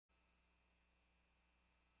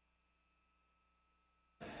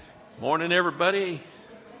Morning, everybody.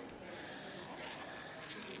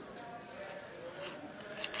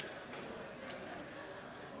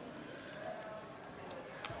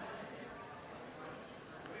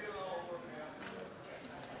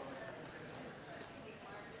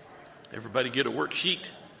 Everybody get a worksheet?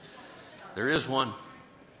 There is one.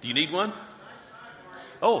 Do you need one?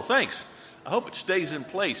 Oh, thanks. I hope it stays in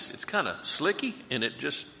place. It's kind of slicky and it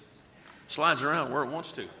just slides around where it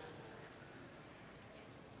wants to.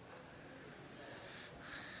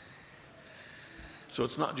 So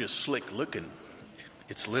it's not just slick looking,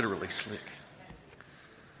 it's literally slick.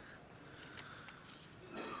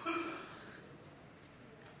 What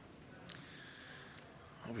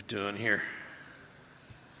are we doing here?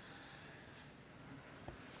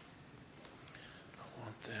 I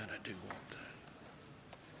want that, I do want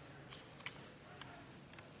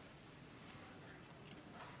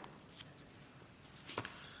that.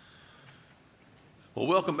 Well,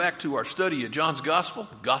 welcome back to our study of John's Gospel,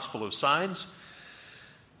 Gospel of Signs.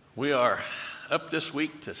 We are up this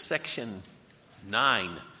week to section 9.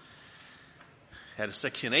 Had a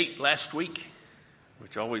section 8 last week,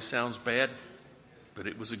 which always sounds bad, but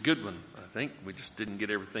it was a good one, I think. We just didn't get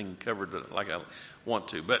everything covered like I want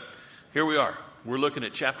to. But here we are. We're looking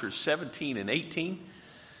at chapters 17 and 18.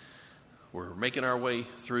 We're making our way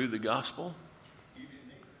through the gospel.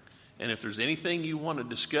 And if there's anything you want to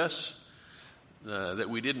discuss that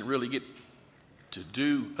we didn't really get to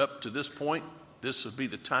do up to this point, this would be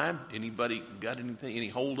the time. Anybody got anything,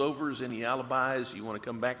 any holdovers, any alibis you want to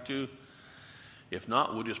come back to? If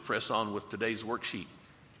not, we'll just press on with today's worksheet.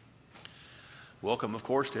 Welcome, of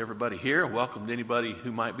course, to everybody here. Welcome to anybody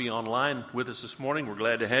who might be online with us this morning. We're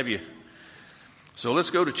glad to have you. So let's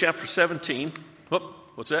go to chapter 17. Whoop,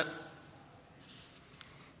 what's that?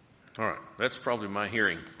 All right, that's probably my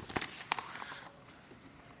hearing.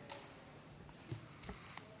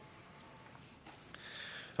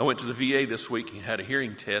 I went to the VA this week and had a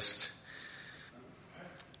hearing test.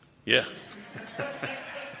 Yeah.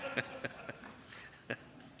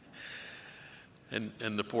 and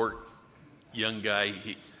the poor young guy,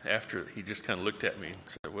 he just kind of looked at me and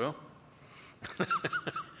said, well,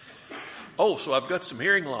 oh, so I've got some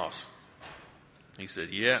hearing loss. He said,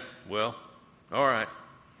 yeah, well, all right,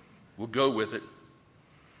 we'll go with it.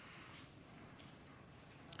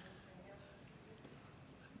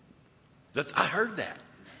 I heard that.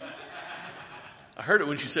 I heard it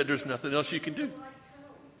when she said there's nothing else you can do.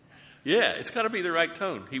 Yeah, it's got to be the right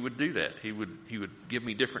tone. He would do that. He would give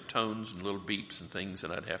me different tones and little beeps and things,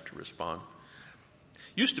 and I'd have to respond.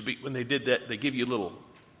 Used to be when they did that, they give you a little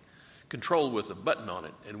control with a button on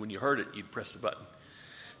it, and when you heard it, you'd press the button.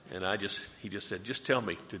 And he just said, just tell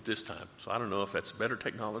me to this time. So I don't know if that's better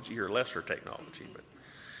technology or lesser technology, but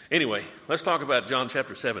anyway, let's talk about John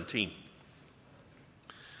chapter 17.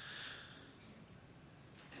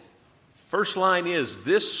 First line is,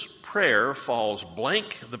 this prayer falls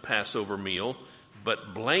blank the Passover meal,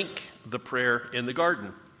 but blank the prayer in the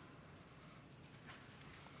garden.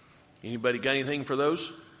 Anybody got anything for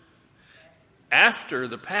those? After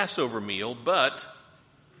the Passover meal, but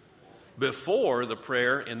before the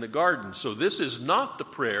prayer in the garden. So this is not the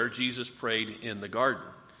prayer Jesus prayed in the garden.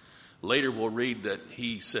 Later we'll read that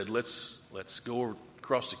he said, let's go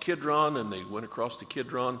across the Kidron, and they went across the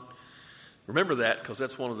Kidron. Remember that, because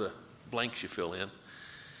that's one of the blanks you fill in.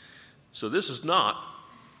 So this is not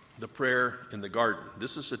the prayer in the garden.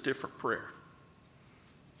 This is a different prayer.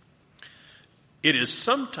 It is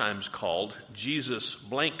sometimes called Jesus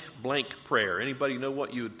blank blank prayer. Anybody know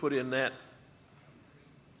what you would put in that?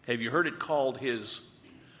 Have you heard it called his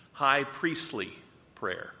high priestly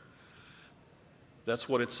prayer? That's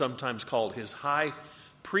what it's sometimes called, his high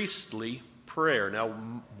priestly prayer. Now,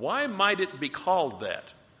 why might it be called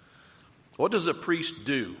that? What does a priest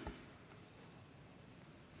do?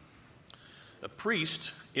 A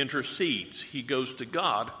priest intercedes. He goes to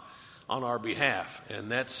God on our behalf.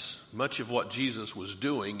 And that's much of what Jesus was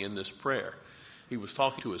doing in this prayer. He was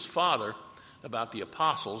talking to his Father about the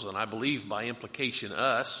apostles, and I believe by implication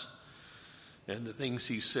us. And the things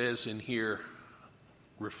he says in here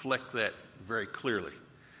reflect that very clearly.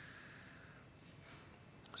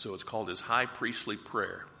 So it's called his high priestly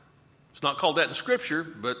prayer. It's not called that in Scripture,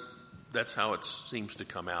 but that's how it seems to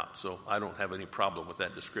come out. So I don't have any problem with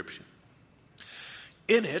that description.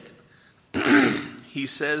 In it, he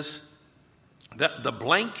says that the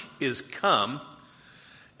blank is come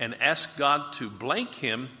and ask God to blank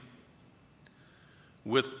him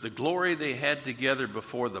with the glory they had together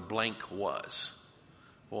before the blank was.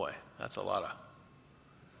 Boy, that's a lot of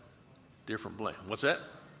different blank. What's that?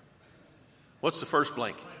 What's the first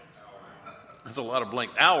blank? That's a lot of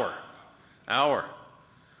blank. Hour.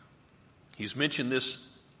 He's mentioned this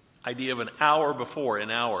idea of an hour before an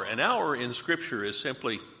hour. An hour in Scripture is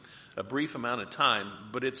simply a brief amount of time,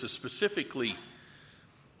 but it's a specifically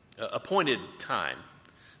appointed time.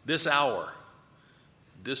 This hour.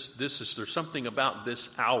 There's something about this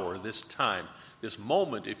hour, this time, this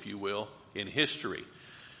moment, if you will, in history.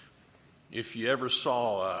 If you ever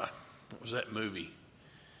saw, what was that movie?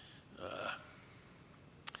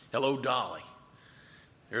 Hello, Dolly.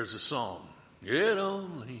 There's a song. It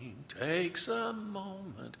only takes a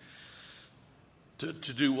moment to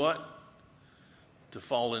do what? To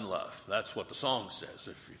fall in love. That's what the song says.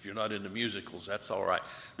 If you're not into musicals, that's all right.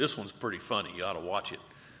 This one's pretty funny. You ought to watch it.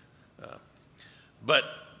 But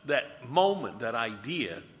that moment, that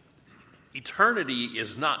idea, eternity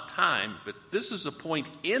is not time, but this is a point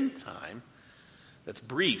in time that's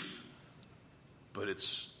brief, but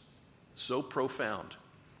it's so profound.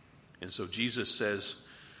 And so Jesus says,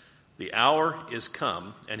 the hour is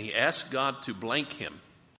come, and he asks God to blank him,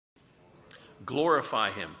 glorify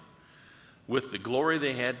him with the glory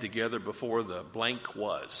they had together before the blank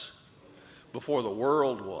was, before the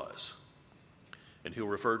world was. And he'll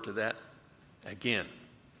refer to that again.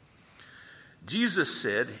 Jesus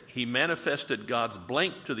said he manifested God's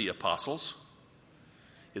blank to the apostles,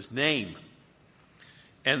 his name,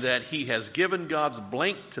 and that he has given God's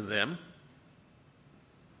blank to them.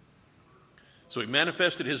 So he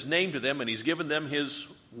manifested his name to them, and he's given them his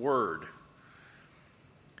word.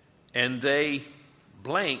 And they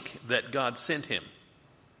blank that God sent him.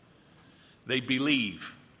 They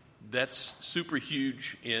believe. That's super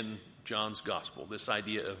huge in John's gospel, this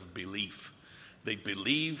idea of belief. They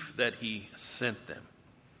believe that he sent them,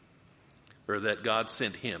 or that God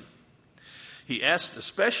sent him. He asked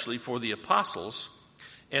especially for the apostles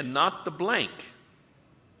and not the blank,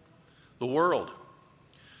 the world.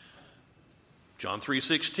 John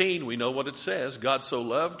 3:16, we know what it says. God so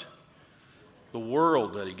loved the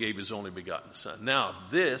world that he gave his only begotten Son. Now,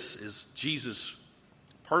 this is Jesus'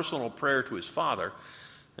 personal prayer to his Father,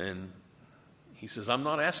 and he says, I'm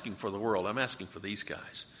not asking for the world, I'm asking for these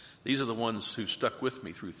guys. These are the ones who stuck with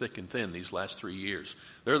me through thick and thin these last 3 years.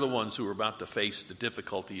 They're the ones who are about to face the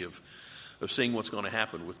difficulty of seeing what's going to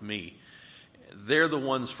happen with me. They're the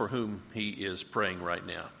ones for whom he is praying right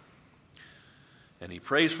now. And he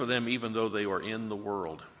prays for them even though they are in the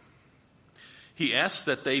world. He asks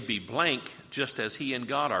that they be blank just as he and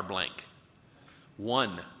God are blank.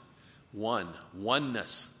 Oneness.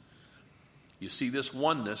 You see this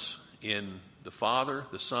oneness in the Father,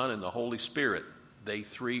 the Son, and the Holy Spirit. They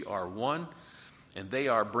three are one, and they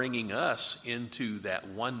are bringing us into that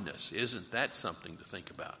oneness. Isn't that something to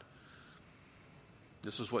think about?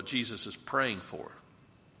 This is what Jesus is praying for.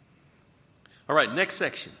 All right, next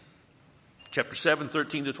section. Chapter 7,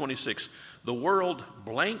 13 to 26. The world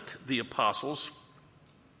blanked the apostles.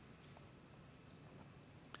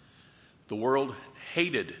 The world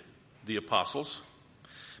hated the apostles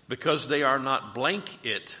because they are not blank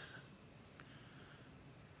it,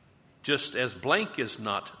 just as blank is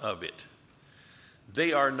not of it.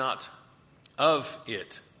 They are not of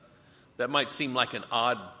it. That might seem like an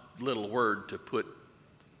odd little word to put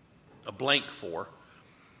a blank for.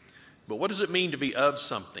 But what does it mean to be of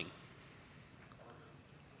something?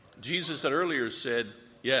 Jesus had earlier said,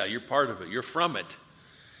 yeah, you're part of it. You're from it.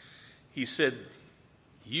 He said,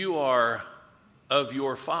 you are of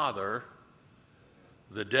your father,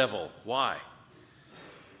 the devil. Why?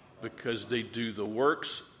 Because they do the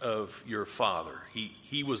works of your father.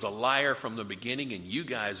 He was a liar from the beginning, and you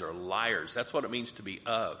guys are liars. That's what it means to be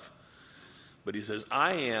of. But he says,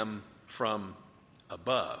 I am from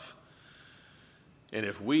above. And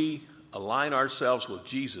if we align ourselves with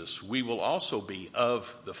Jesus, we will also be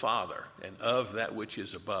of the Father and of that which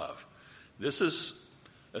is above. This is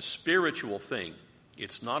a spiritual thing.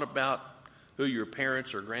 It's not about who your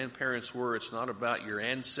parents or grandparents were. It's not about your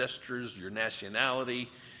ancestors, your nationality,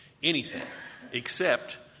 anything,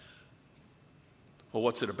 except, well,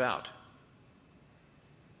 what's it about?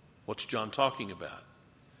 What's John talking about?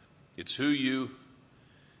 It's who you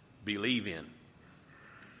believe in.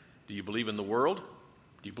 Do you believe in the world?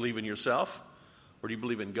 Do you believe in yourself? Or do you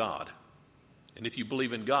believe in God? And if you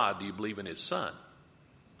believe in God, do you believe in his Son?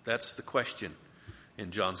 That's the question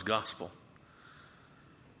in John's gospel.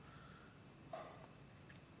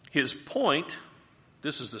 His point,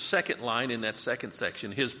 this is the second line in that second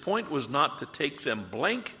section, his point was not to take them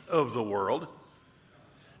blank of the world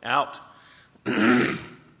out,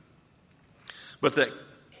 but that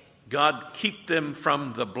God keep them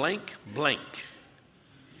from the blank,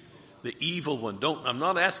 the evil one. I'm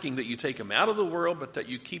not asking that you take them out of the world, but that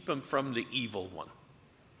you keep them from the evil one.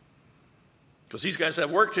 Because these guys have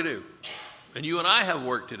work to do. And you and I have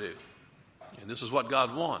work to do. this is what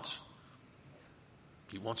God wants.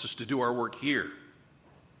 He wants us to do our work here.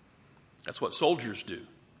 That's what soldiers do.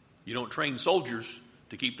 You don't train soldiers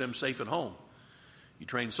to keep them safe at home. You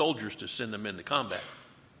train soldiers to send them into combat.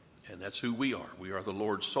 And that's who we are. We are the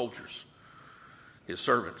Lord's soldiers, his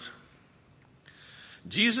servants.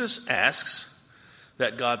 Jesus asks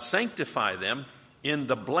that God sanctify them in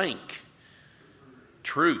the blank,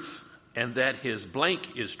 truth, and that his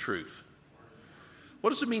blank is truth. What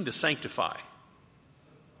does it mean to sanctify?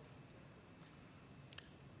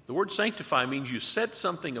 The word sanctify means you set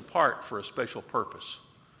something apart for a special purpose.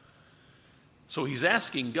 So he's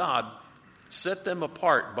asking God, set them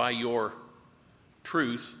apart by your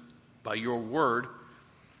truth, by your word.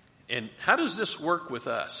 And how does this work with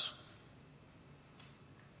us?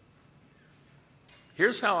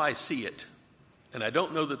 Here's how I see it. And I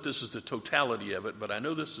don't know that this is the totality of it, but I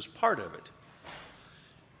know this is part of it.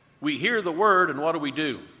 We hear the word, and what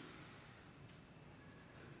do?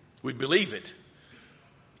 We believe it.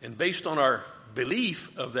 And based on our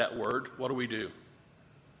belief of that word, what do?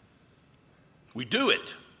 We do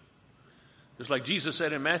it. Just like Jesus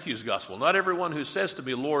said in Matthew's gospel, not everyone who says to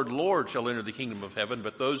me, Lord, Lord, shall enter the kingdom of heaven,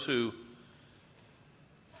 but those who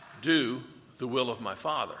do the will of my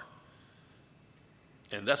Father.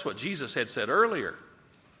 And that's what Jesus had said earlier.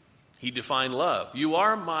 He defined love. You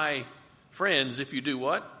are my friends if you do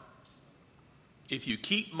what? If you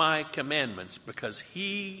keep my commandments, because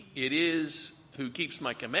it is who keeps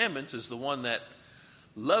my commandments is the one that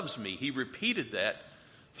loves me. He repeated that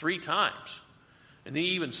 3 times. And he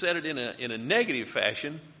even said it in a negative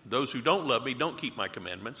fashion. Those who don't love me don't keep my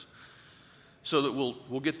commandments. So that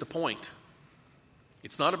we'll get the point.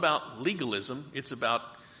 It's not about legalism. It's about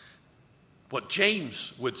what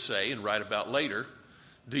James would say and write about later.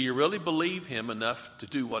 Do you really believe him enough to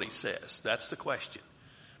do what he says? That's the question.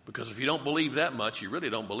 Because if you don't believe that much, you really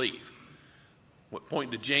don't believe. What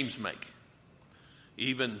point did James make?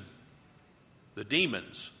 Even the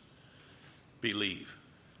demons believe.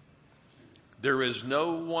 There is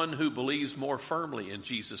no one who believes more firmly in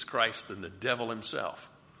Jesus Christ than the devil himself.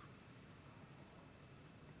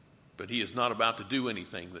 But he is not about to do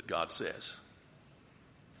anything that God says.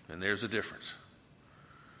 And there's a difference.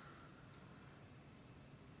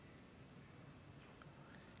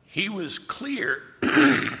 He was clear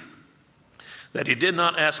that he did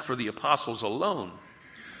not ask for the apostles alone,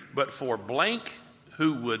 but for blank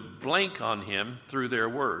who would blank on him through their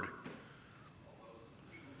word.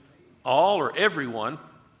 All or everyone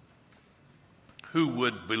who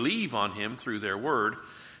would believe on him through their word,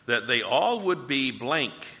 that they all would be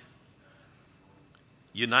blank,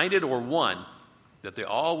 united or one, that they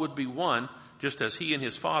all would be one, just as he and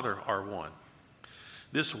his Father are one.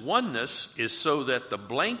 This oneness is so that the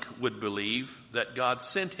blank would believe that God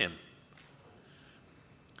sent him.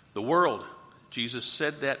 The world, Jesus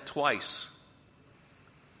said that twice,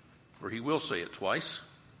 or he will say it twice.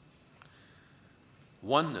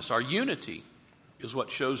 Oneness, our unity, is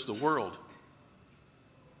what shows the world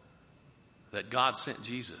that God sent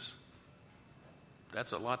Jesus.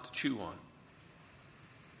 That's a lot to chew on.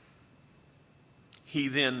 He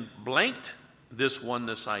then blanked this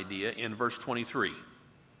oneness idea in verse 23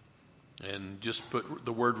 and just put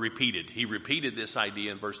the word repeated. He repeated this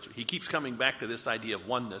idea in verse 3. He keeps coming back to this idea of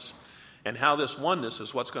oneness and how this oneness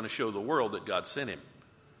is what's going to show the world that God sent him.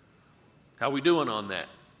 How are we doing on that?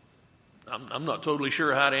 I'm not totally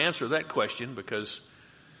sure how to answer that question because,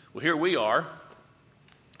 well, here we are.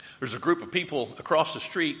 There's a group of people across the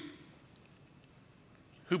street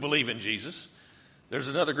who believe in Jesus. There's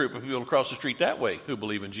another group of people across the street that way who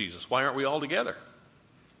believe in Jesus. Why aren't we all together?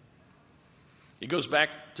 It goes back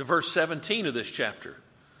to verse 17 of this chapter.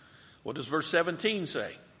 What does verse 17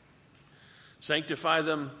 say? Sanctify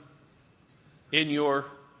them in your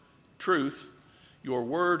truth. Your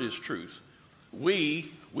word is truth.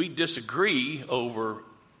 We disagree over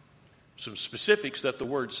some specifics that the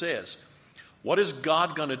word says. What is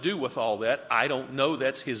God going to do with all that? I don't know.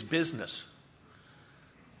 That's his business.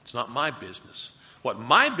 It's not my business. What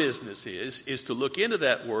my business is to look into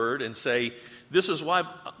that word and say, this is what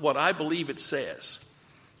I believe it says.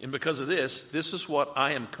 And because of this is what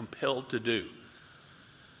I am compelled to do.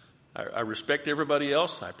 I respect everybody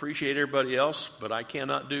else. I appreciate everybody else, but I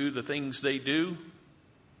cannot do the things they do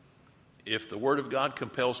if the Word of God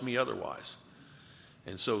compels me otherwise.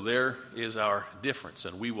 And so there is our difference,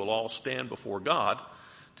 and we will all stand before God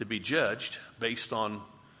to be judged based on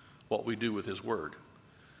what we do with His Word.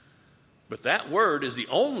 But that Word is the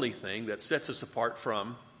only thing that sets us apart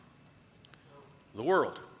from the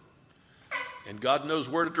world. And God knows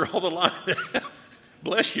where to draw the line.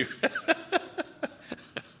 Bless you.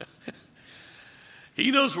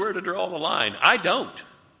 He knows where to draw the line. I don't.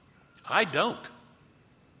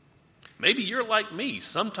 Maybe you're like me.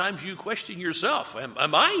 Sometimes you question yourself.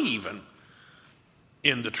 Am I even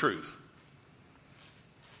in the truth?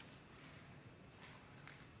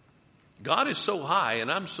 God is so high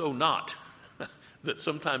and I'm so not that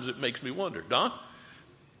sometimes it makes me wonder. Don?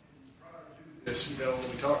 This, when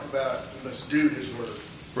we talk about we must do his word.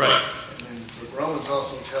 Right. And then Romans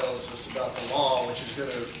also tells us about the law, which is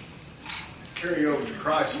going to carry over to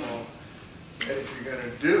Christ's law, that if you're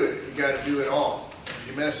going to do it, you got to do it all.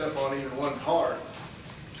 If you mess up on even one part,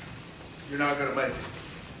 you're not going to make it.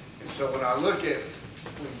 And so when I look at,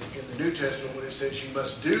 in the New Testament, when it says you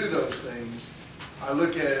must do those things, I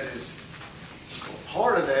look at it as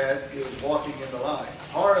part of that is walking in the light.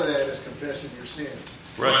 Part of that is confessing your sins.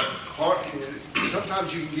 Right.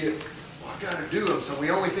 Sometimes you can get, I got to do them. So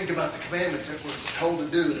we only think about the commandments that we're told to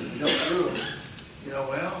do, and if we don't do them,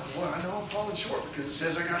 I know I'm falling short because it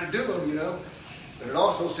says I got to do them, But it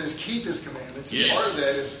also says keep his commandments. Yes. And part of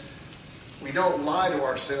that is we don't lie to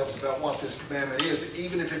ourselves about what this commandment is,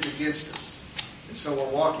 even if it's against us. And so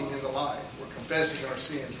we're walking in the light. We're confessing our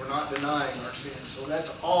sins. We're not denying our sins. So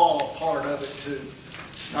that's all part of it too.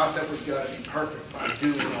 Not that we've got to be perfect by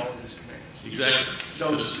doing all of his commandments. Exactly.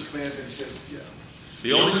 Those are the commands that he says,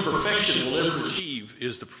 The only perfection we'll ever achieve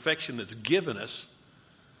is the perfection that's given us,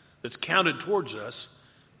 that's counted towards us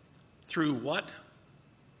through what?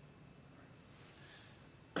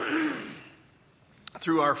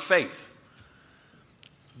 Through our faith.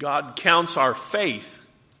 God counts our faith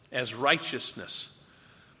as righteousness.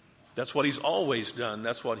 That's what he's always done.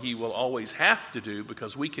 That's what he will always have to do,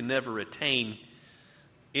 because we can never attain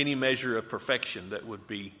any measure of perfection that would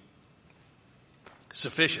be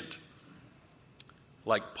sufficient.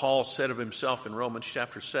 Like Paul said of himself in Romans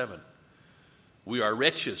chapter 7, we are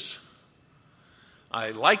wretches.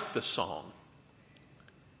 I like the song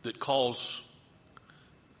that calls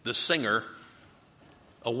the singer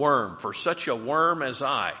a worm, for such a worm as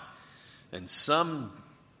I. And some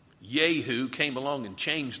yahoo came along and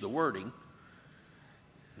changed the wording.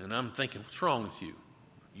 And I'm thinking, what's wrong with you?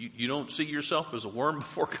 You don't see yourself as a worm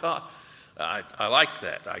before God? I like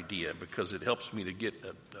that idea because it helps me to get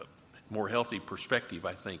a more healthy perspective,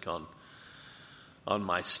 I think, on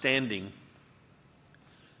my standing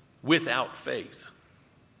without faith.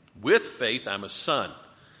 With faith, I'm a son.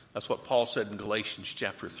 That's what Paul said in Galatians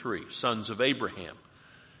chapter 3, sons of Abraham.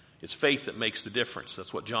 It's faith that makes the difference.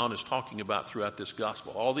 That's what John is talking about throughout this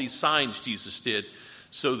gospel. All these signs Jesus did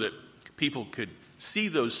so that people could see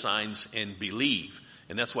those signs and believe.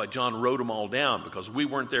 And that's why John wrote them all down, because we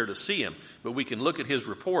weren't there to see him. But we can look at his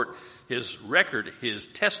report, his record, his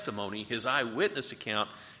testimony, his eyewitness account,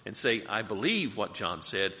 and say, I believe what John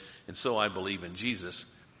said, and so I believe in Jesus.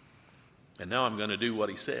 And now I'm going to do what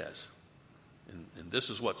he says. And this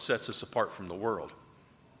is what sets us apart from the world.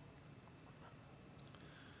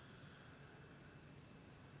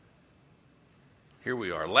 Here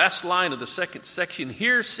we are. Last line of the second section.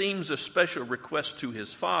 Here seems a special request to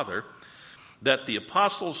his Father that the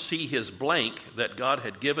apostles see his blank that God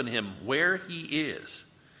had given him where he is.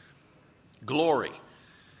 Glory.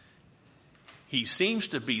 He seems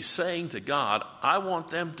to be saying to God, I want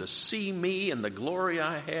them to see me in the glory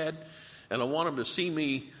I had, and I want them to see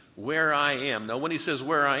me where I am. Now, when he says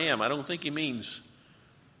where I am, I don't think he means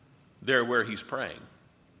there where he's praying.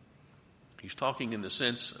 He's talking in the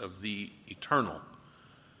sense of the eternal,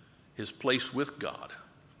 his place with God.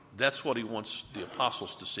 That's what he wants the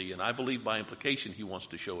apostles to see, and I believe by implication he wants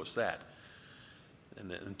to show us that.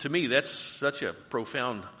 And to me, that's such a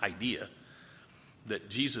profound idea, that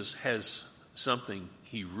Jesus has something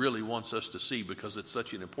he really wants us to see because it's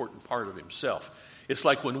such an important part of himself. It's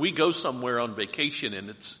like when we go somewhere on vacation, and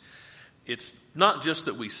it's not just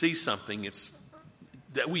that we see something, it's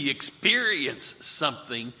that we experience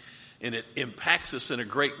something and it impacts us in a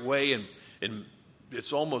great way, and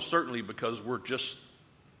it's almost certainly because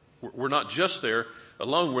we're not just there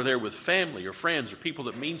alone, we're there with family or friends or people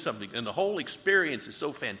that mean something, and the whole experience is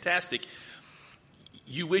so fantastic,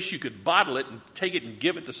 you wish you could bottle it and take it and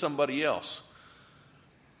give it to somebody else.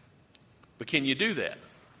 But can you do that?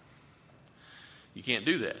 You can't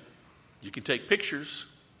do that. You can take pictures,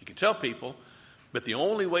 you can tell people, but the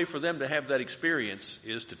only way for them to have that experience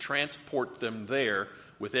is to transport them there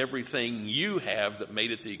with everything you have that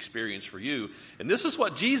made it the experience for you. And this is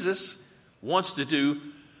what Jesus wants to do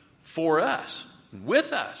for us,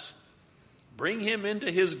 with us. Bring him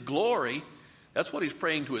into his glory. That's what he's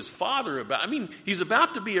praying to his Father about. I mean, he's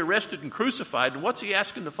about to be arrested and crucified, and what's he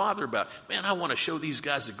asking the Father about? Man, I want to show these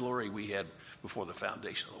guys the glory we had before the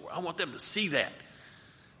foundation of the world. I want them to see that.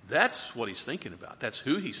 That's what he's thinking about. That's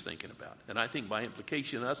who he's thinking about. And I think by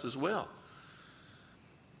implication, us as well.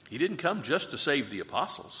 He didn't come just to save the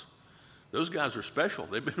apostles. Those guys are special.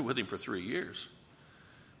 They've been with him for 3 years.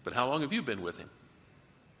 But how long have you been with him?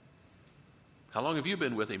 How long have you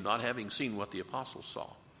been with him not having seen what the apostles saw?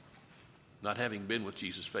 Not having been with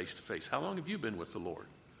Jesus face to face? How long have you been with the Lord?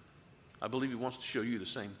 I believe he wants to show you the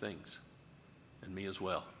same things. And me as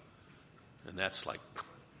well. And that's like,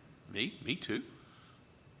 me too.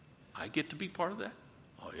 I get to be part of that?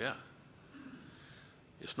 Oh, yeah.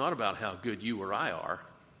 It's not about how good you or I are.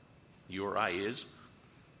 You or I is.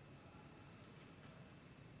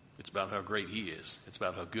 It's about how great he is. It's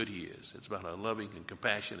about how good he is. It's about how loving and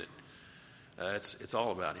compassionate. It's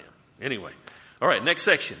all about him. Anyway. All right, next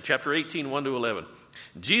section. Chapter 18, 1 to 11.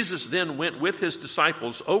 Jesus then went with his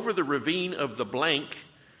disciples over the ravine of the blank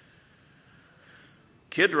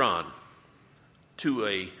Kidron to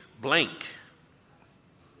a blank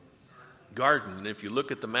garden. And if you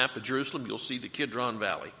look at the map of Jerusalem, you'll see the Kidron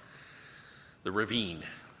Valley, the ravine.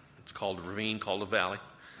 It's called a ravine, called a valley.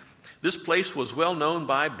 This place was well known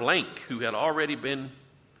by blank, who had already been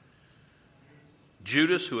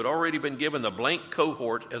Judas, who had already been given the blank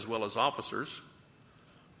cohort as well as officers.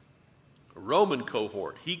 A Roman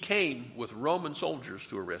cohort. He came with Roman soldiers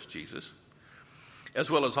to arrest Jesus, as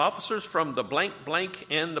well as officers from the blank, blank,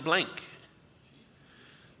 and the blank.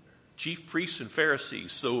 Chief priests and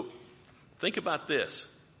Pharisees. So think about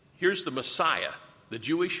this. Here's the Messiah, the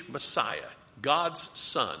Jewish Messiah, God's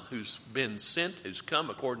Son, who's been sent, who's come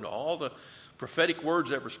according to all the prophetic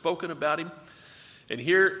words that were spoken about him. And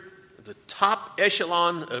here, the top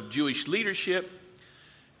echelon of Jewish leadership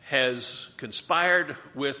has conspired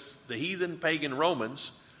with the heathen pagan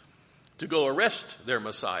Romans to go arrest their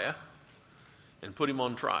Messiah and put him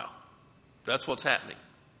on trial. That's what's happening.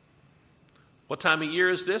 What time of year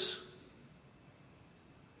is this?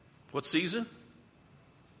 What season?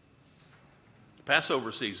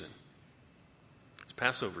 Passover season. It's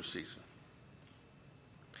Passover season.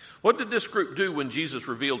 What did this group do when Jesus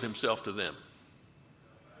revealed himself to them?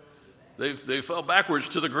 They fell backwards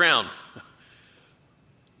to the ground.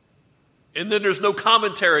 And then there's no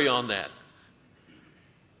commentary on that.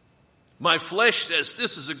 My flesh says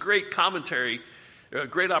this is a great commentary, a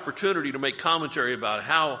great opportunity to make commentary about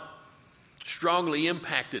how strongly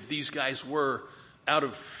impacted these guys were out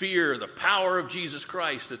of fear, the power of Jesus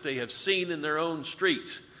Christ that they have seen in their own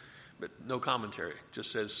streets. But no commentary. It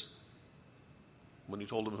just says when he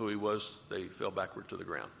told them who he was, they fell backward to the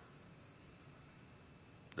ground.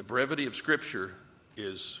 The brevity of Scripture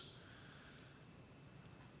is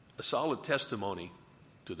a solid testimony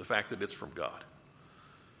to the fact that it's from God.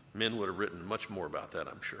 Men would have written much more about that,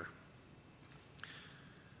 I'm sure.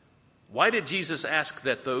 Why did Jesus ask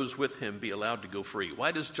that those with him be allowed to go free?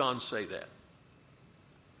 Why does John say that?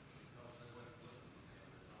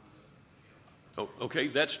 Oh, okay,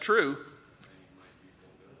 that's true.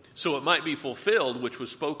 So it might be fulfilled, which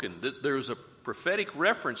was spoken. There's a prophetic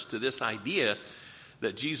reference to this idea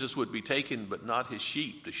that Jesus would be taken, but not his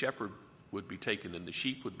sheep. The shepherd would be taken and the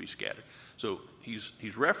sheep would be scattered. So he's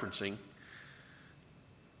referencing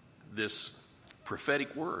this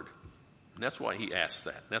prophetic word. And that's why he asked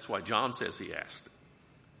that. That's why John says he asked.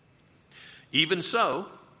 Even so,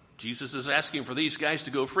 Jesus is asking for these guys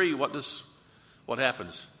to go free. What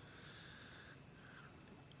happens?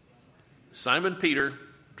 Simon Peter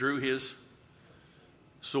drew his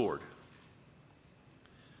sword.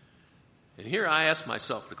 And here I ask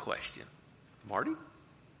myself the question, Marty,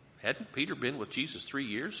 hadn't Peter been with Jesus 3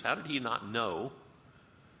 years? How did he not know?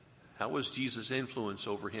 How was Jesus' influence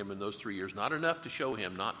over him in those 3 years? Not enough to show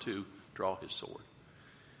him not to draw his sword.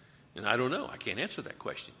 And I don't know. I can't answer that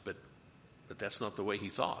question. But that's not the way he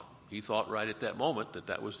thought. He thought right at that moment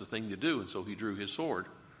that was the thing to do, and so he drew his sword.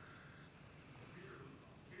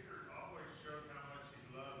 Peter always showed how much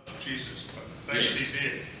he loved Jesus, but the things he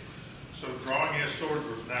did. So drawing his sword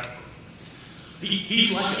was natural.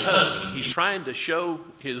 He's like a husband. He's trying to show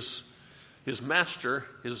his master,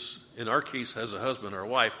 in our case as a husband or a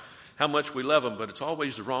wife, how much we love him, but it's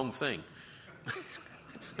always the wrong thing.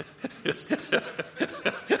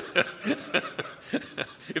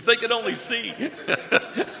 If they could only see.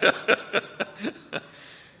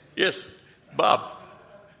 Yes, Bob.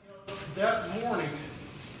 That morning,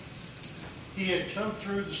 he had come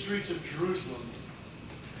through the streets of Jerusalem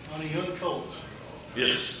on a young colt.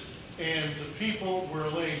 Yes. And the people were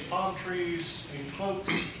laying palm trees and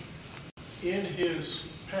cloaks in his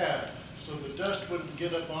path so the dust wouldn't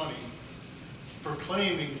get up on him,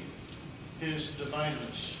 proclaiming his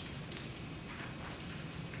divineness.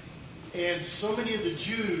 And so many of the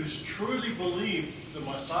Jews truly believed the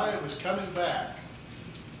Messiah was coming back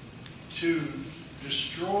to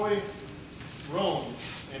destroy Rome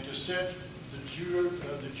and to set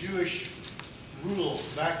the Jewish rule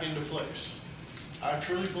back into place. I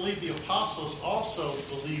truly believe the apostles also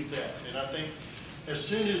believed that. And I think as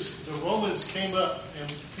soon as the Romans came up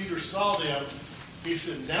and Peter saw them, he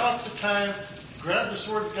said, now it's the time, grab the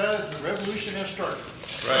swords, guys, the revolution has started.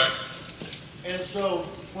 Right. And so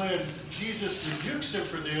when Jesus rebukes him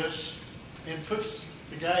for this and puts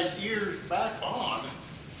the guy's ears back on,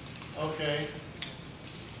 okay,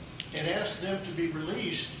 and asks them to be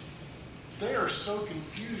released, they are so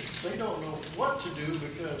confused. They don't know what to do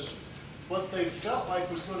because what they felt like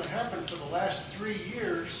was going to happen for the last 3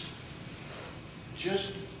 years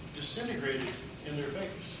just disintegrated in their face.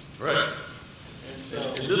 Right. And so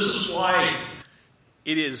And this is why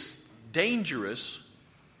it is dangerous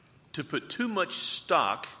to put too much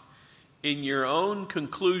stock in your own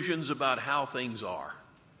conclusions about how things are.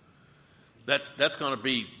 That's going to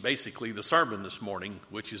be basically the sermon this morning,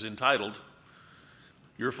 which is entitled,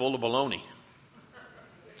 You're Full of Baloney.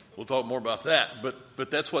 We'll talk more about that,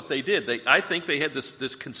 but that's what they did. I think they had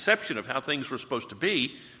this conception of how things were supposed to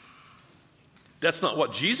be. That's not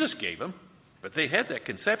what Jesus gave them, but they had that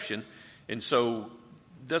conception, and so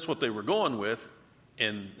that's what they were going with,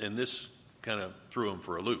 and this kind of threw them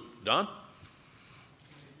for a loop. Don?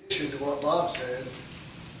 In addition to what Bob said,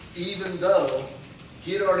 even though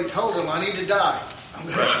he had already told them, I need to die. I'm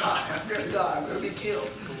going to die. I'm going to die. I'm going to be killed.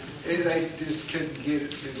 And they just couldn't get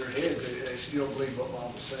it through their heads. They still believe what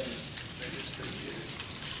Bob was saying. They just couldn't get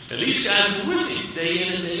it. And these guys were with him day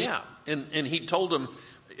in and day out. And he told them,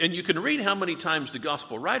 and you can read how many times the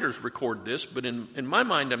gospel writers record this, but in my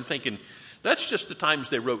mind I'm thinking, that's just the times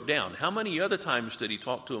they wrote down. How many other times did he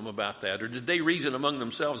talk to them about that? Or did they reason among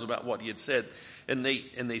themselves about what he had said? And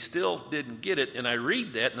they still didn't get it. And I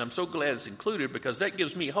read that, and I'm so glad it's included because that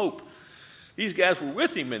gives me hope. These guys were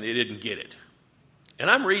with him and they didn't get it. And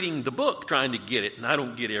I'm reading the book trying to get it, and I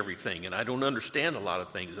don't get everything, and I don't understand a lot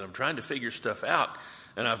of things, and I'm trying to figure stuff out.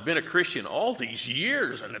 And I've been a Christian all these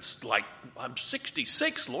years, and it's like, I'm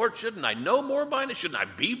 66, Lord, shouldn't I know more by now? Shouldn't I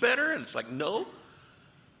be better? And it's like, no,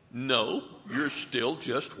 you're still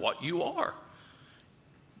just what you are.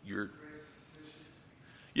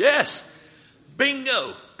 Yes,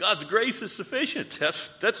 bingo. God's grace is sufficient.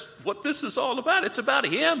 That's what this is all about. It's about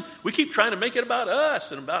Him. We keep trying to make it about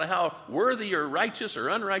us and about how worthy or righteous or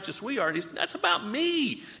unrighteous we are. And that's about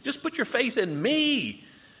me. Just put your faith in me.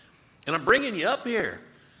 And I'm bringing you up here.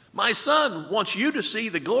 My Son wants you to see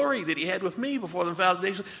the glory that He had with me before the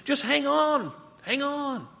foundation. Just hang on. Hang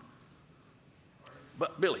on.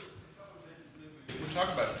 But Billy. We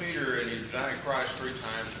talk about Peter and he denied Christ 3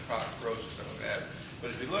 times, the prophet rose and stuff like that. But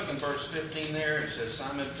if you look in verse 15 there, it says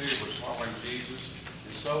Simon Peter was following Jesus,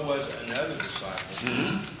 and so was another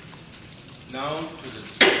disciple, known to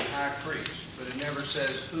the high priest. But it never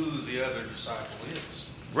says who the other disciple is.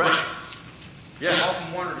 Right. Yeah. I've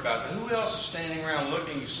often wondered about that. Who else is standing around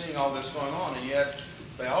looking, seeing all this going on, and yet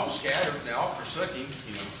they all scattered, and they all forsook him,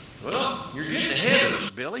 Well, you're getting ahead of us,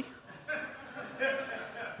 Billy.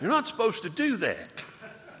 You're not supposed to do that.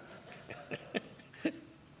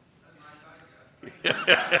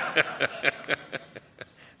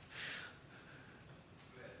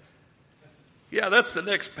 Yeah, that's the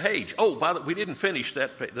next page. Oh, by the way, we didn't finish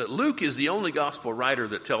that page. Luke is the only gospel writer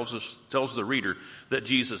that tells the reader that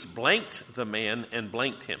Jesus blanked the man and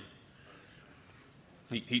blanked him.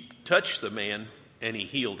 He touched the man and he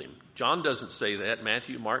healed him. John doesn't say that.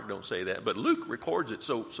 Matthew, Mark don't say that. But Luke records it,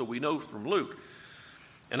 so we know from Luke.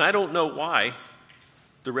 And I don't know why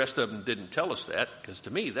the rest of them didn't tell us that, because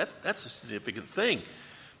to me, that's a significant thing.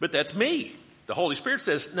 But that's me. The Holy Spirit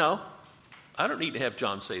says, no, I don't need to have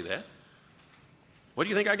John say that. What do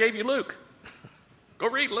you think I gave you, Luke? Go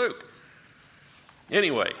read Luke.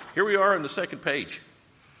 Anyway, here we are on the second page.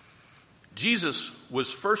 Jesus was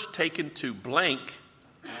first taken to blank,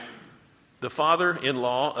 the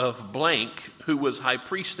father-in-law of blank, who was high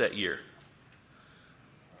priest that year.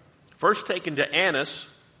 First taken to Annas,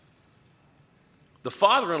 the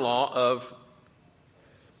father-in-law of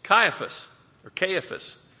Caiaphas, or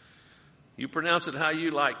Caiaphas. You pronounce it how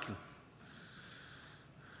you like.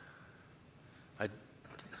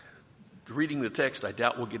 Reading the text, I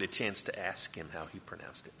doubt we'll get a chance to ask him how he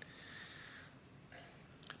pronounced it.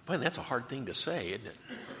 Man, that's a hard thing to say, isn't it?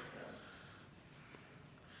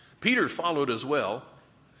 Peter followed as well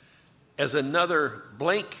as another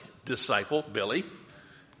blank disciple, Billy,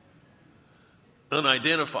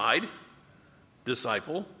 unidentified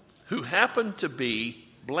disciple, who happened to be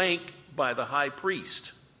blank by the high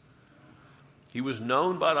priest. He was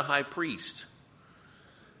known by the high priest,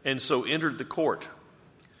 and so entered the court.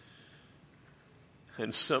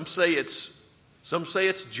 And some say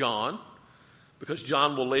it's John, because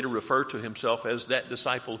John will later refer to himself as that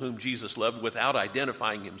disciple whom Jesus loved without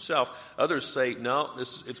identifying himself. Others say, no,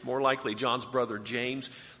 it's more likely John's brother James.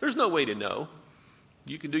 There's no way to know.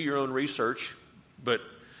 You can do your own research, but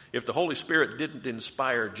if the Holy Spirit didn't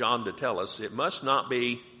inspire John to tell us, it must not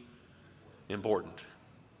be important.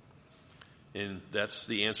 And that's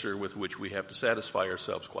the answer with which we have to satisfy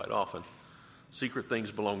ourselves quite often. Secret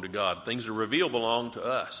things belong to God. Things that are revealed belong to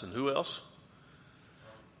us. And who else?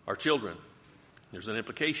 Our children. There's an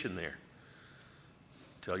implication there.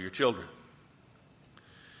 Tell your children.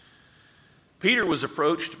 Peter was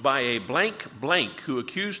approached by a blank who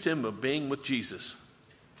accused him of being with Jesus.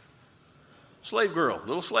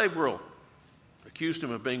 Little slave girl, accused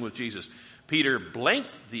him of being with Jesus. Peter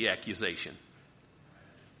blanked the accusation,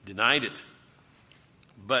 denied it,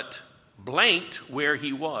 but blanked where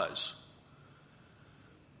he was.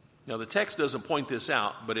 Now, the text doesn't point this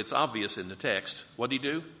out, but it's obvious in the text. What did he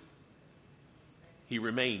do? He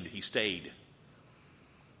remained. He stayed.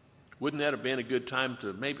 Wouldn't that have been a good time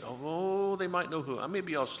to maybe, they might know who.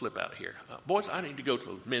 Maybe I'll slip out here. Boys, I need to go to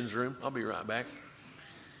the men's room. I'll be right back.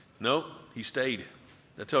 No, he stayed.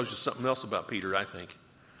 That tells you something else about Peter, I think.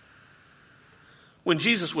 When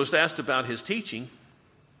Jesus was asked about his teaching,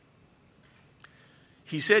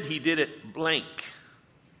 he said he did it blank,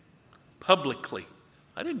 publicly.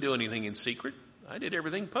 I didn't do anything in secret. I did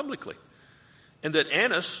everything publicly. And that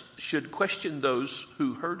Annas should question those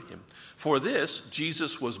who heard him. For this,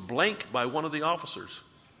 Jesus was blank by one of the officers.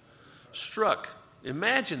 Struck.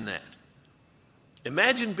 Imagine that.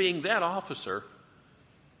 Imagine being that officer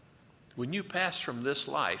when you pass from this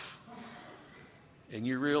life and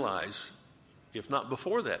you realize, if not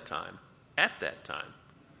before that time, at that time,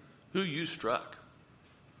 who you struck.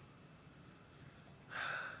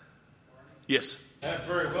 Yes? That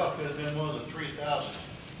very well could have been one of the 3,000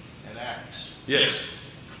 in Acts. Yes.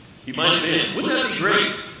 He might have been. Wouldn't that be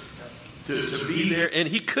great to be there? And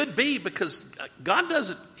he could be, because God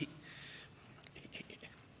doesn't.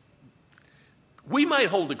 We might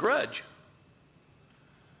hold a grudge.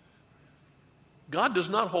 God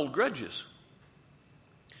does not hold grudges.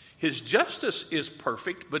 His justice is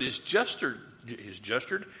perfect, but his justice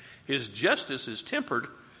is tempered.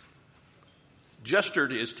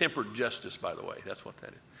 Justered is tempered justice, by the way. That's what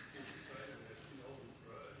that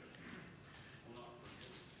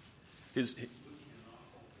is.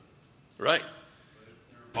 Right.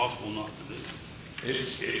 Possible not to do.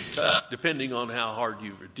 It's tough, depending on how hard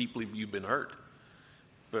deeply you've been hurt.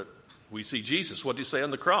 But we see Jesus. What did he say on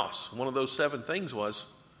the cross? One of those 7 things was,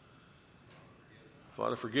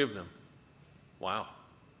 Father, forgive them. Wow.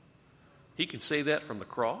 He can say that from the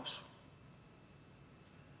cross.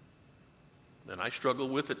 And I struggle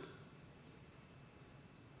with it.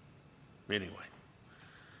 Anyway.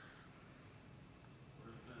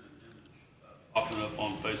 Popping up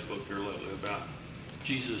on Facebook here lately about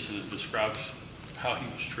Jesus, and it describes how he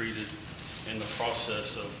was treated in the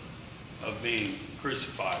process of being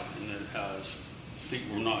crucified, and then how his feet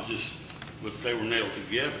were not just, but they were nailed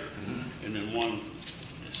together, and then one,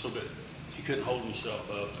 so that he couldn't hold himself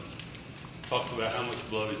up. Talked about how much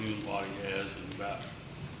blood a human body has, and about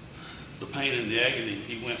the pain and the agony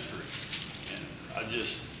he went through. And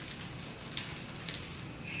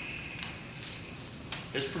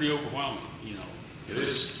it's pretty overwhelming, It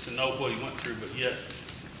is. to know what he went through, but yet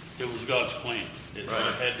it was God's plan. It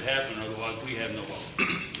had to happen, otherwise we have no hope.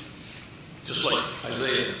 Just like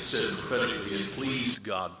Isaiah said prophetically, it pleased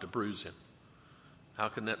God to bruise him. How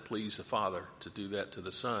can that please the Father to do that to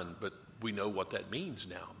the Son? But we know what that means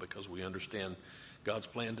now, because we understand God's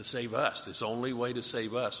plan to save us. His only way to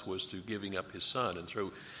save us was through giving up his Son. And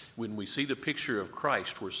so when we see the picture of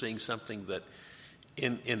Christ, we're seeing something that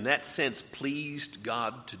in that sense pleased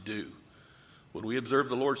God to do. When we observe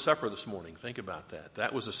the Lord's Supper this morning, think about that.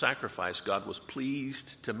 That was a sacrifice God was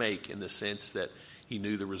pleased to make, in the sense that he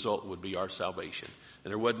knew the result would be our salvation.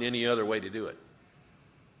 And there wasn't any other way to do it.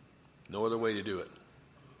 No other way to do it.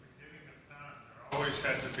 There always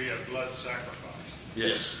had to be a blood sacrifice.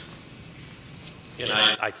 Yes. And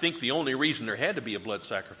I think the only reason there had to be a blood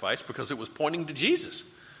sacrifice, because it was pointing to Jesus.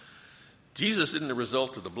 Jesus isn't the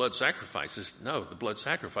result of the blood sacrifices. No, the blood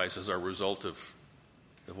sacrifices are a result of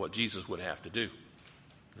what Jesus would have to do,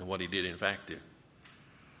 and what he did in fact do.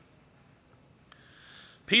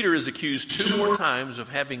 Peter is accused 2 more times of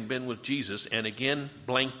having been with Jesus, and again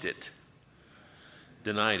blanked it,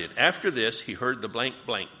 denied it. After this, he heard the blank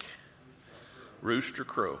rooster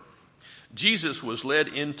crow. Jesus was led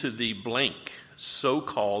into the blank, so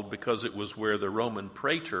called because it was where the Roman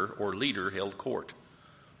praetor or leader held court.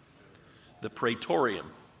 The praetorium.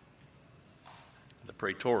 The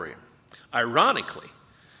praetorium. Ironically,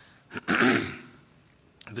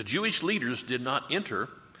 the Jewish leaders did not enter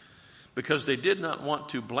because they did not want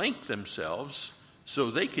to blank themselves so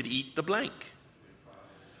they could eat the blank.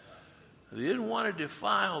 They didn't want to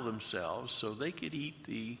defile themselves so they could eat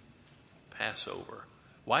the Passover.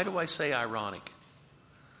 Why do I say ironic?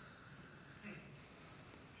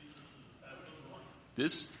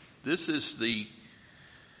 This is the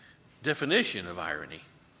definition of irony.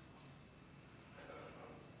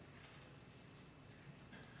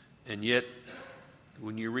 And yet,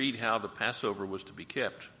 when you read how the Passover was to be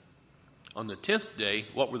kept, on the 10th day,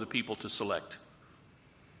 what were the people to select?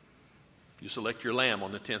 You select your lamb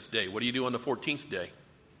on the 10th day. What do you do on the 14th day?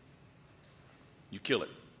 You kill it.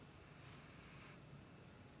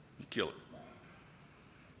 You kill it.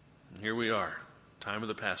 And here we are, time of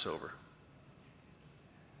the Passover.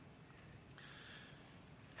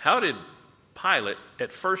 How did Pilate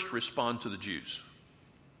at first respond to the Jews?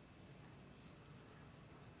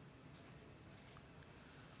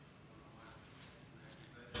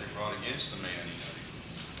 They brought against the man,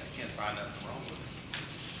 they can't find nothing wrong with him.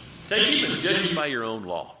 Take him and judge him by your own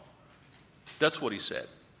law. That's what he said.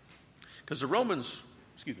 Because the Romans,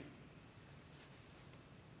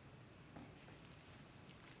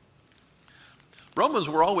 Romans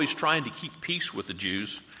were always trying to keep peace with the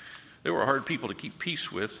Jews. They were hard people to keep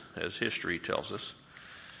peace with, as history tells us.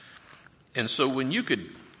 And so when you could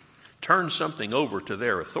turn something over to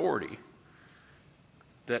their authority,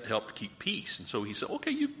 that helped keep peace. And so he said,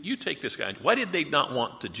 okay, you take this guy. Why did they not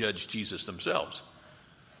want to judge Jesus themselves?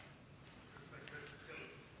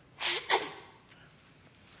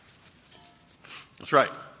 That's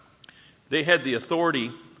right. They had the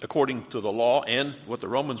authority, according to the law and what the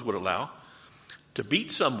Romans would allow, to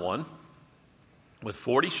beat someone with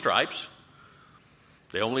 40 stripes.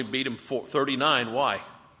 They only beat him 39. Why?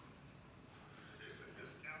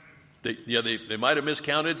 They might have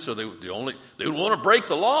miscounted, so they would want to break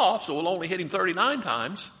the law, so we'll only hit him 39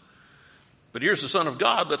 times. But here's the Son of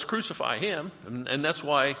God, let's crucify him. And that's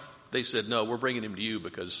why they said, no, we're bringing him to you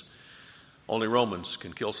because only Romans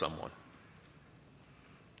can kill someone.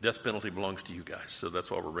 Death penalty belongs to you guys, so that's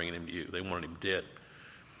why we're bringing him to you. They wanted him dead.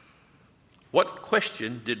 What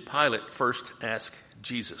question did Pilate first ask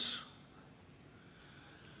Jesus?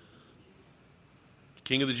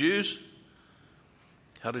 King of the Jews?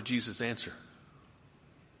 How did Jesus answer?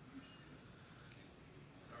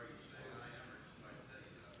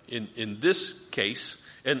 In this case,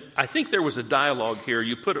 and I think there was a dialogue here.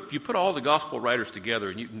 You put all the gospel writers together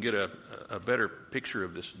and you can get a better picture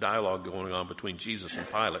of this dialogue going on between Jesus and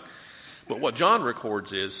Pilate. But what John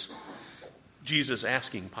records is Jesus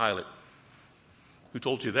asking Pilate, who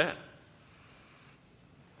told you that?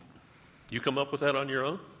 You come up with that on your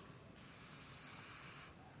own?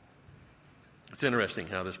 It's interesting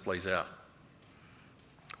how this plays out.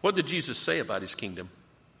 What did Jesus say about his kingdom?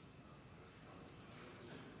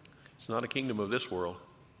 It's not a kingdom of this world.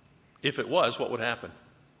 If it was, what would happen?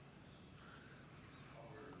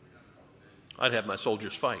 I'd have my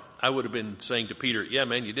soldiers fight. I would have been saying to Peter, yeah,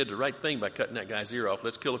 man, you did the right thing by cutting that guy's ear off.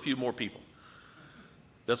 Let's kill a few more people.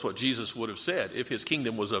 That's what Jesus would have said if his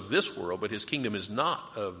kingdom was of this world, but his kingdom is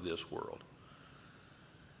not of this world.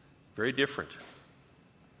 Very different.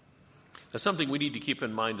 That's something we need to keep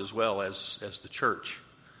in mind as well as the church.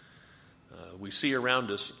 We see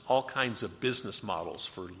around us all kinds of business models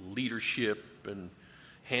for leadership and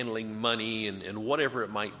handling money and whatever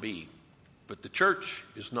it might be. But the church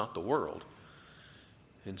is not the world.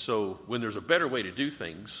 And so when there's a better way to do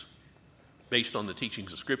things based on the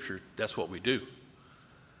teachings of Scripture, that's what we do.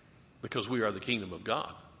 Because we are the kingdom of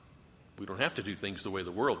God. We don't have to do things the way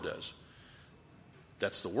the world does.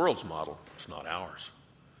 That's the world's model. It's not ours.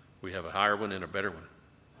 We have a higher one and a better one.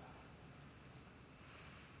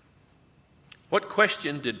 What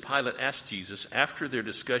question did Pilate ask Jesus after their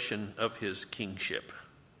discussion of his kingship?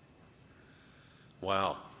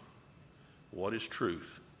 Wow. What is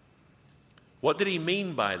truth? What did he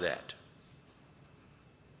mean by that?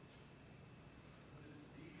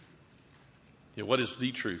 Yeah, what is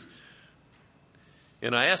the truth?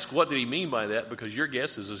 And I ask, what did he mean by that? Because your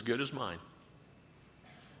guess is as good as mine.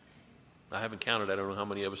 I haven't counted. I don't know how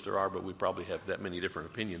many of us there are, but we probably have that many different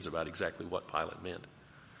opinions about exactly what Pilate meant.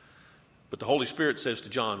 But the Holy Spirit says to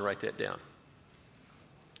John, write that down.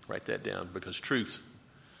 Write that down, because truth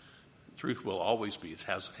will always be, it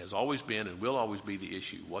has always been and will always be the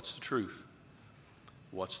issue. What's the truth?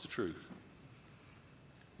 What's the truth?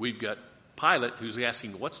 We've got Pilate who's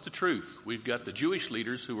asking, what's the truth? We've got the Jewish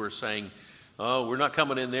leaders who are saying, oh, we're not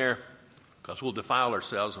coming in there because we'll defile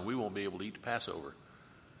ourselves and we won't be able to eat the Passover.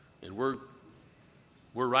 And we're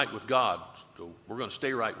we're right with God, so we're going to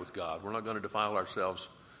stay right with God. We're not going to defile ourselves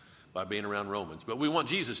by being around Romans. But we want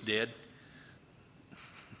Jesus dead.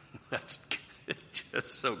 That's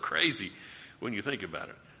just so crazy when you think about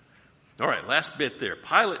it. All right, last bit there.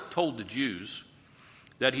 Pilate told the Jews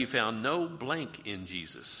that he found no blank in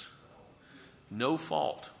Jesus, no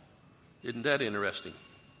fault. Isn't that interesting?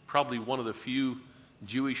 Probably one of the few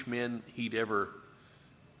Jewish men he'd ever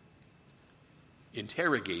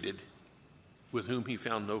interrogated with whom he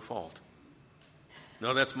found no fault.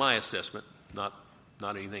 No, that's my assessment, not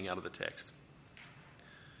anything out of the text.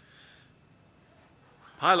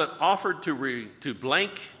 Pilate offered to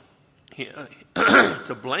blank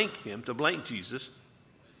Jesus,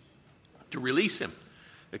 to release him,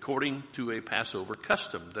 according to a Passover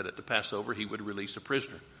custom, that at the Passover he would release a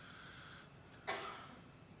prisoner.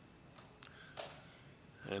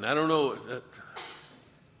 And I don't know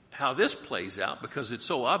how this plays out, because it's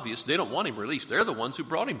so obvious they don't want him released. They're the ones who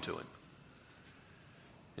brought him to him.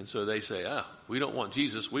 And so they say, we don't want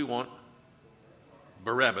Jesus, we want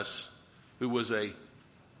Barabbas, who was a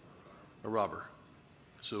robber.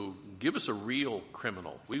 So give us a real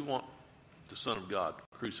criminal. We want the Son of God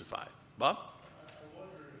crucified. Bob? I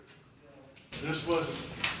wonder if this wasn't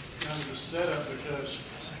kind of a setup because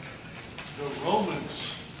the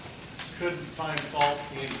Romans couldn't find fault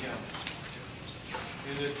in him.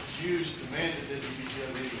 And the Jews demanded that he be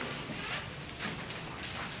killed anyway.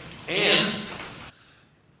 And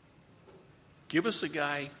give us a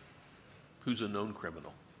guy who's a known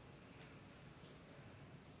criminal.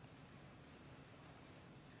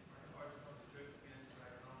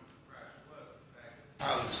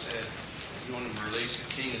 Pilate said, you want to release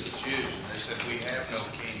the king of the Jews? And they said, we have no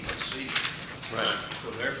king but Caesar. Right. So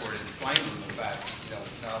therefore, it inflamed them about, no,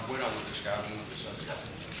 we don't want this guy, we want this other guy.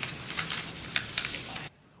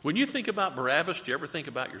 When you think about Barabbas, do you ever think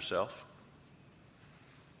about yourself?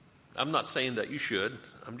 I'm not saying that you should.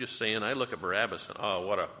 I'm just saying I look at Barabbas and,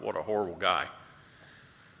 what a horrible guy.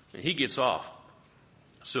 And he gets off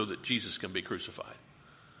so that Jesus can be crucified.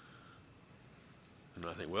 And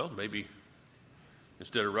I think, well, maybe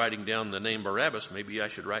instead of writing down the name Barabbas, maybe I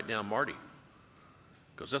should write down Marty.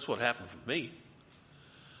 Because that's what happened for me.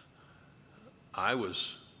 I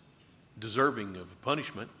was deserving of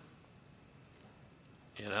punishment.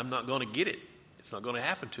 And I'm not going to get it. It's not going to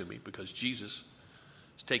happen to me because Jesus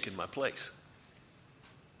has taken my place.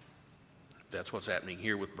 That's what's happening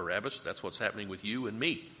here with Barabbas. That's what's happening with you and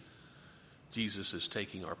me. Jesus is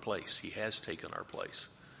taking our place. He has taken our place.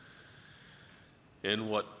 And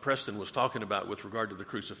what Preston was talking about with regard to the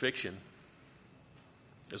crucifixion,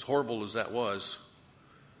 as horrible as that was,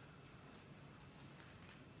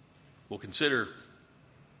 we'll consider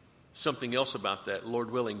something else about that,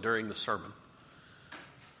 Lord willing, during the sermon,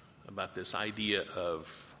 about this idea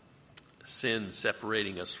of sin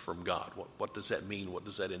separating us from God. What does that mean? What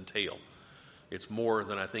does that entail? It's more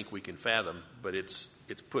than I think we can fathom, but it's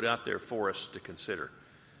put out there for us to consider.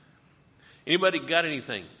 Anybody got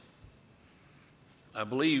anything? I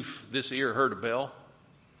believe this ear heard a bell.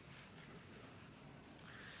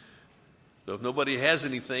 So if nobody has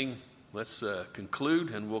anything, let's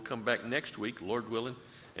conclude, and we'll come back next week, Lord willing,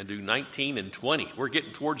 and do 19 and 20. We're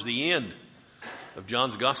getting towards the end of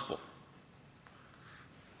John's Gospel.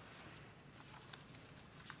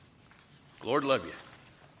 Lord love you.